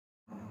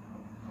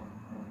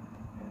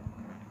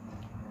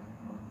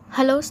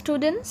Hello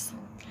students.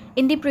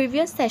 In the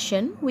previous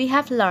session, we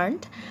have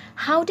learned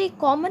how the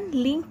common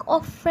link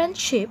of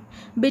friendship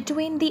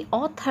between the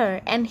author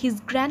and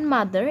his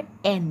grandmother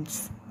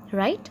ends,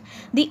 right?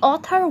 The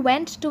author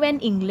went to an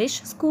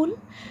English school.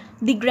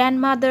 The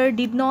grandmother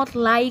did not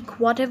like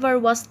whatever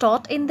was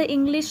taught in the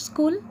English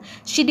school.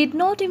 She did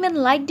not even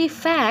like the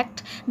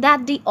fact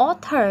that the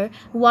author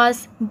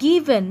was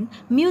given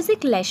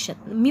music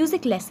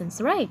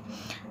lessons, right?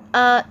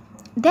 Uh,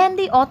 then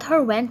the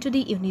author went to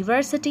the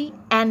university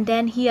and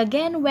then he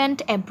again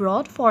went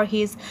abroad for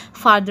his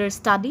further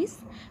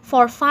studies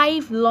for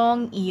 5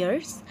 long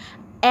years.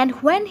 And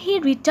when he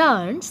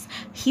returns,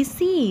 he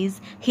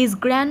sees his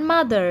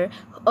grandmother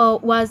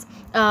was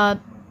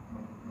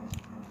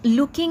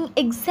looking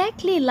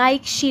exactly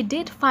like she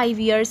did 5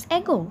 years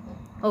ago.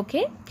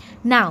 Okay,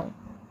 now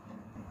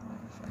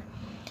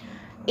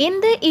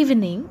in the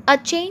evening, a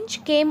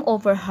change came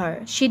over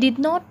her. She did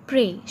not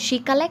pray. She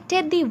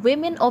collected the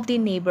women of the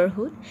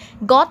neighborhood,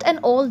 got an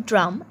old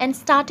drum, and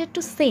started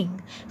to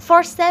sing.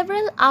 For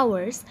several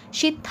hours,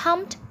 she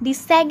thumped the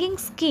sagging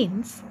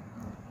skins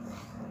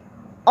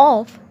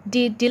of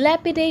the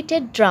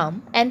dilapidated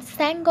drum and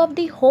sang of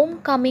the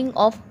homecoming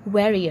of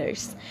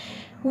warriors.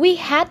 We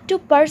had to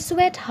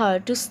persuade her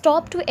to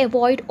stop to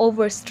avoid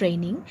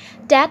overstraining.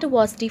 That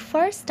was the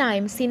first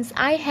time since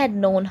I had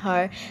known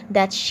her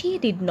that she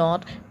did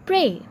not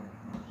pray.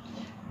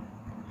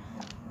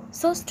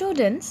 So,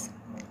 students,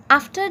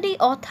 after the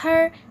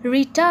author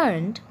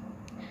returned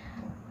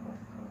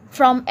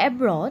from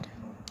abroad,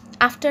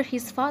 after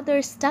his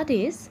father's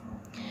studies,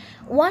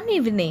 one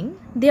evening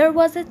there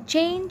was a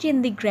change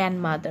in the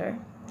grandmother.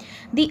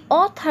 The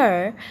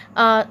author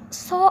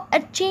saw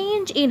a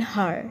change in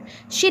her.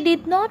 She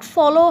did not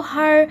follow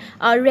her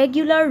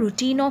regular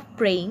routine of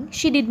praying.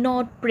 She did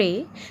not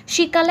pray.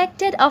 She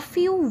collected a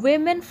few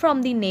women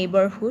from the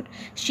neighborhood.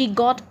 She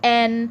got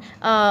an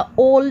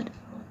old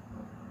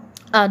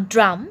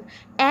drum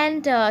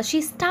and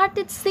she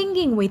started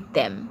singing with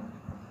them.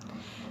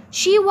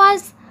 She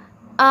was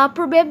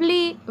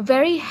probably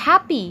very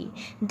happy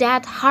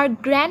that her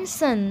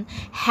grandson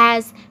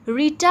has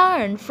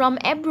returned from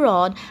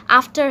abroad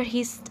after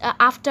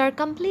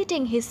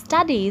completing his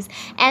studies,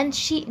 and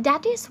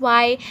that is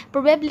why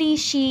probably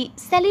she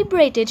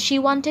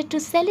wanted to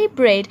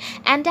celebrate,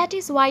 and that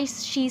is why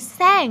she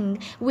sang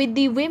with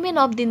the women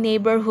of the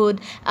neighborhood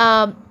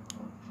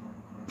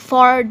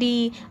for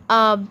the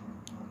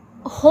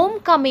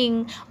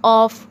homecoming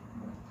of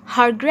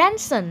her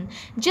grandson,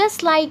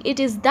 just like it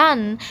is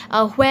done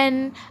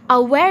when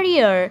a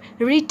warrior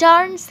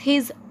returns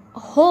his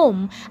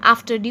home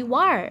after the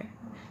war.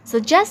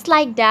 So just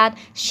like that,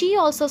 she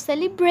also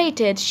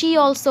celebrated, she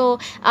also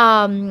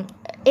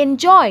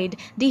enjoyed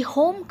the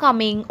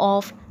homecoming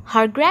of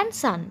her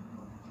grandson.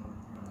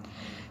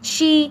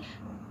 She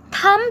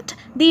thumped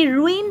the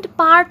ruined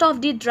part of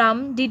the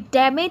drum, the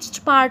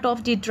damaged part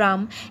of the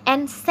drum,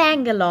 and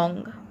sang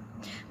along.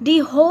 The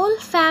whole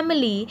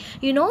family,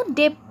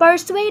 they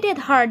persuaded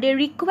her, they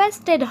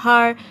requested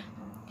her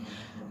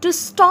to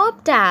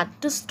stop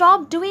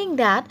doing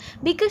that,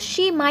 because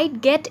she might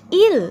get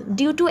ill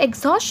due to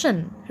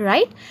exhaustion,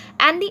 right?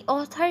 And the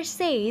author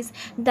says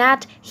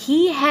that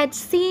he had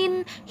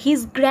seen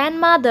his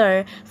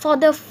grandmother for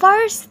the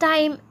first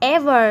time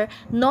ever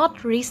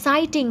not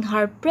reciting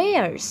her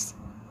prayers.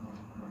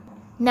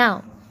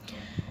 Now,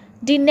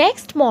 the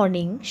next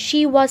morning,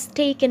 she was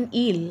taken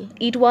ill.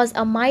 It was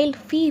a mild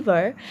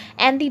fever,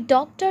 and the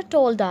doctor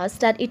told us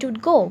that it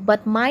would go.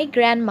 But my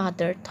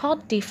grandmother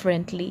thought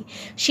differently.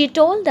 She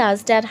told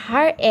us that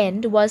her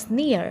end was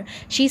near.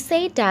 She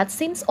said that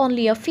since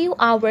only a few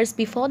hours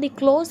before the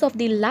close of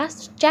the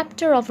last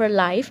chapter of her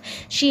life,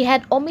 she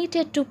had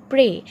omitted to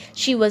pray.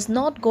 She was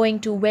not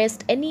going to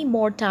waste any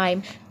more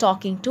time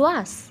talking to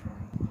us.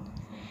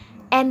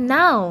 And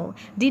now,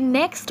 the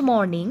next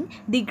morning,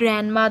 the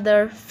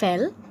grandmother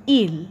fell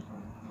ill.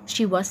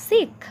 She was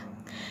sick.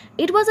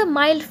 It was a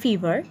mild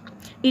fever.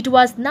 It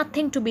was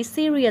nothing to be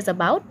serious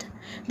about.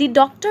 The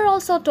doctor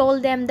also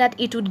told them that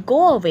it would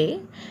go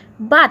away,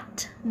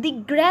 but the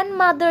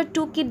grandmother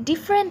took it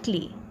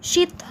differently.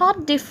 She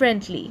thought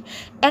differently.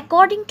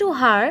 According to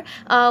her,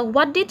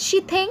 what did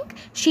she think?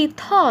 She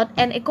thought,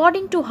 and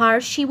according to her,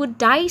 she would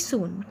die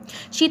soon.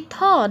 She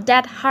thought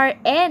that her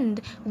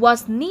end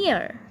was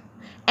near.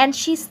 And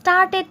she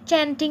started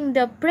chanting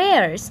the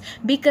prayers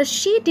because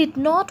she did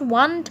not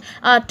want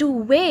to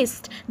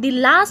waste the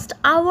last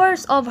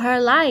hours of her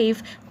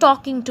life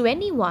talking to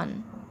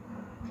anyone.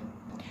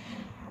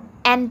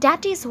 And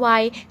that is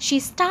why she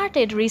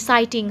started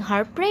reciting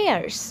her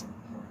prayers.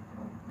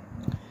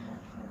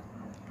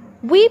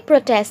 We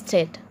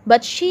protested,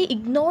 but she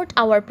ignored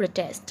our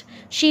protest.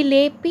 She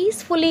lay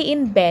peacefully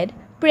in bed,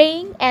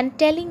 praying and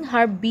telling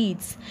her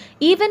beads.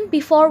 Even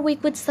before we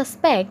could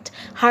suspect,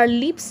 her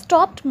lips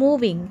stopped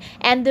moving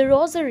and the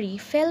rosary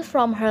fell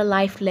from her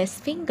lifeless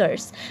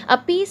fingers. A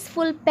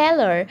peaceful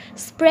pallor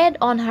spread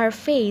on her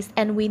face,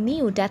 and we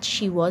knew that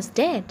she was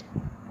dead.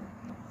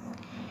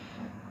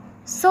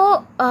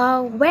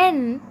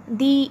 When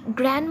the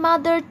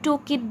grandmother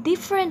took it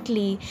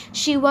differently,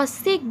 she was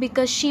sick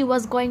because she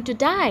was going to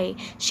die.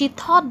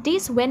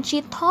 When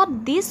she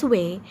thought this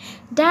way,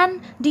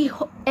 then the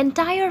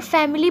entire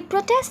family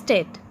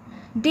protested.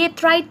 They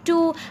tried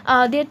to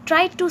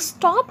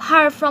stop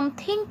her from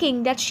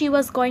thinking that she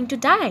was going to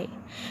die.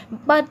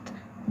 But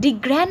the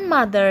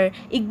grandmother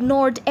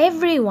ignored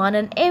everyone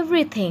and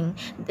everything.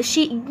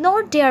 She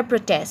ignored their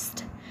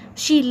protest.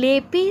 She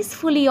lay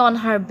peacefully on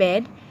her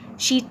bed.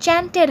 She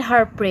chanted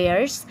her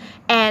prayers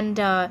and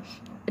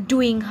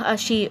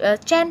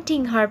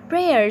chanting her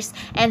prayers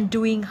and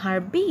doing her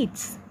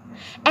beads.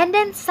 And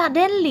then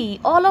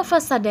suddenly, all of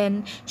a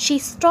sudden, she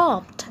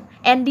stopped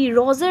and the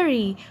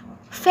rosary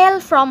fell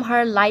from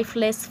her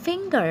lifeless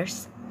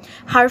fingers.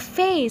 Her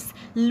face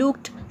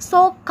looked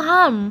so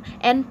calm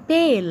and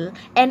pale,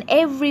 and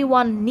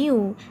everyone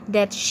knew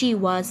that she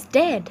was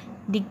dead.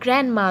 The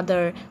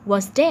grandmother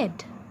was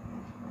dead.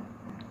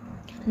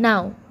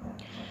 Now,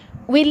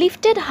 we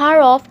lifted her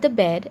off the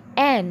bed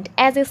and,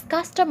 as is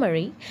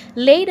customary,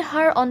 laid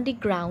her on the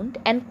ground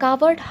and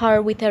covered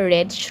her with a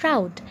red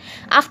shroud.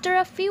 After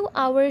a few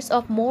hours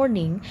of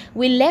mourning,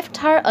 we left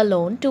her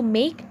alone to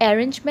make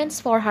arrangements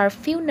for her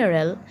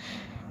funeral.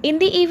 In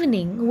the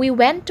evening, we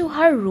went to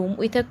her room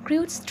with a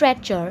crude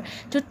stretcher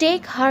to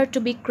take her to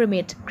be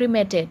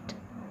cremated.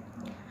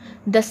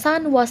 The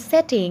sun was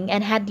setting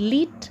and had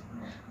lit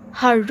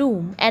her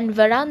room and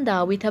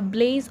veranda with a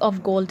blaze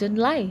of golden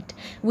light.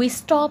 We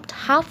stopped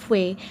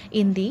halfway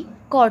in the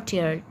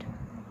courtyard.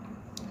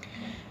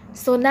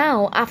 So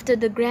now, after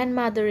the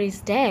grandmother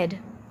is dead,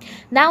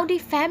 now the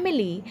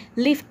family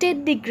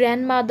lifted the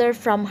grandmother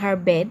from her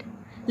bed,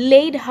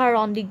 laid her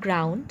on the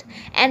ground,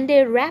 and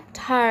they wrapped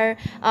her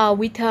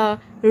with a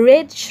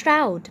red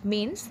shroud,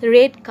 means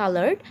red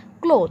colored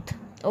cloth.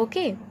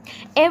 Okay,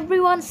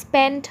 everyone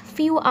spent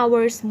few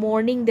hours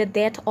mourning the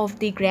death of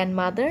the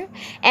grandmother,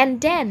 and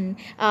then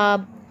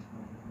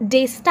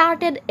they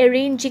started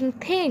arranging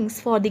things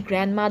for the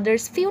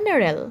grandmother's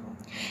funeral.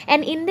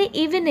 And in the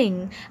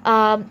evening,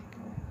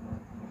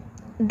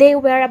 they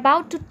were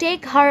about to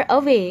take her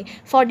away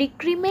for the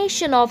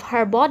cremation of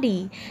her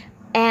body,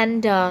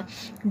 and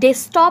they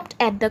stopped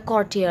at the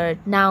courtyard.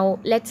 Now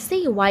let's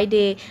see why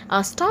they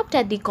stopped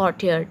at the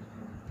courtyard.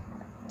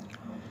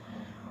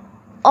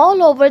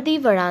 All over the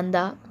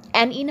veranda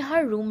and in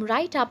her room,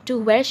 right up to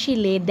where she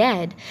lay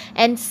dead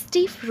and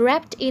stiff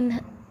wrapped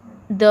in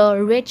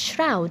the red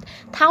shroud,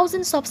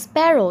 thousands of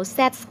sparrows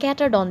sat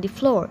scattered on the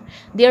floor.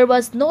 There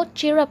was no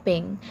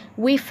chirruping.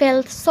 We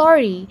felt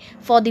sorry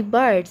for the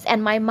birds,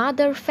 and my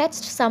mother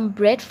fetched some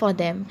bread for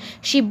them.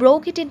 She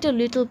broke it into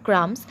little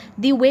crumbs,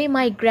 the way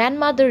my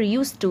grandmother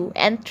used to,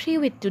 and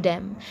threw it to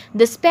them.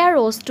 The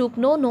sparrows took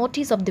no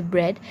notice of the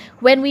bread.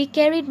 When we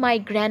carried my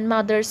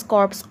grandmother's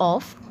corpse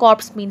off,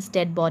 corpse means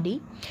dead body,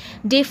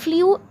 they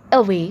flew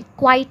away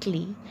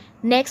quietly.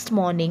 Next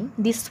morning,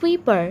 the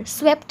sweeper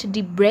swept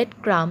the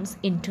breadcrumbs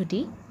into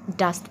the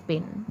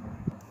dustbin.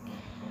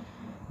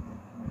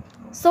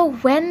 So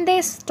when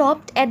they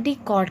stopped at the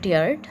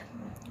courtyard,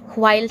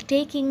 while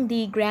taking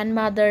the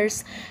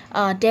grandmother's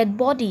dead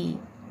body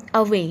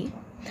away,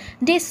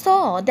 they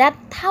saw that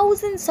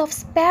thousands of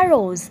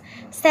sparrows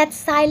sat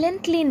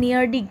silently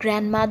near the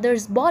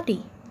grandmother's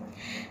body.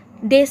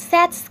 They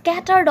sat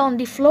scattered on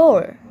the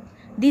floor.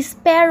 The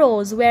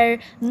sparrows were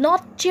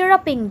not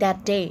chirruping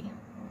that day.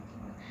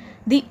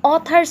 The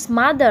author's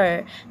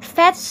mother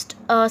fetched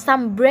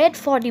some bread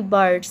for the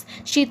birds.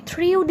 She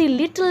threw the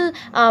little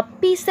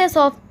pieces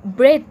of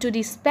bread to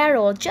the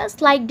sparrow, just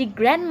like the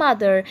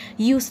grandmother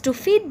used to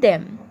feed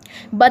them.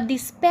 But the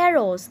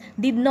sparrows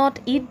did not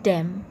eat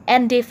them,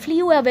 and they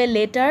flew away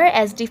later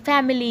as the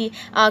family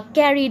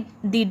carried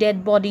the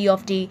dead body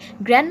of the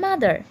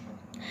grandmother.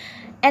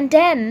 And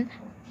then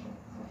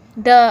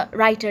the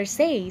writer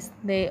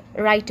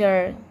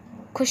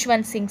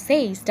Khushwant Singh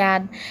says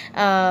that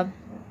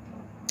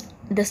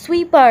the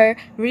sweeper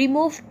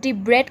removed the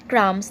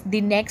breadcrumbs the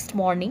next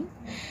morning.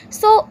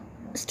 So,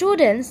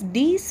 students,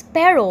 these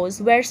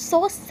sparrows were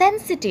so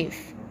sensitive.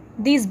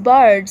 These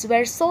birds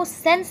were so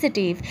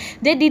sensitive.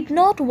 They did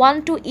not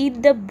want to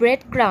eat the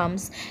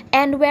breadcrumbs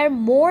and were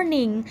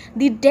mourning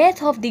the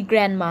death of the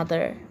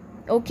grandmother.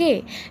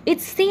 Okay, it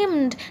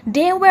seemed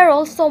they were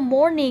also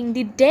mourning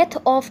the death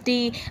of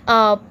the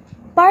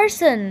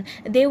person.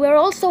 They were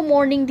also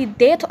mourning the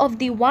death of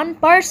the one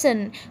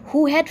person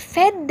who had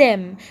fed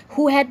them,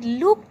 who had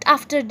looked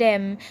after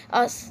them,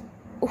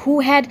 who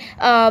had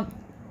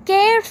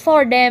cared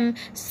for them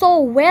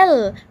so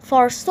well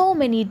for so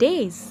many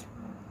days.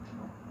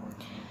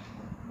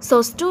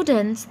 So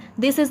students,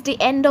 this is the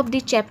end of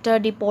the chapter,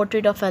 The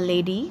Portrait of a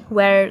Lady,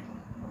 where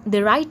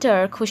the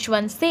writer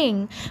Khushwant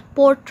Singh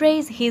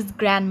portrays his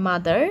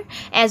grandmother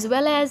as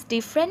well as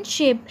the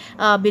friendship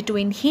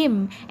between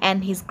him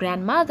and his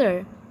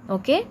grandmother.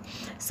 Okay,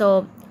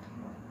 so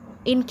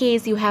in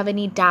case you have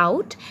any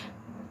doubt,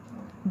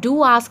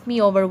 do ask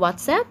me over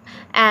WhatsApp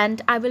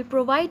and I will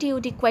provide you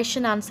the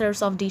question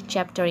answers of the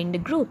chapter in the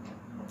group.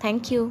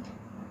 Thank you.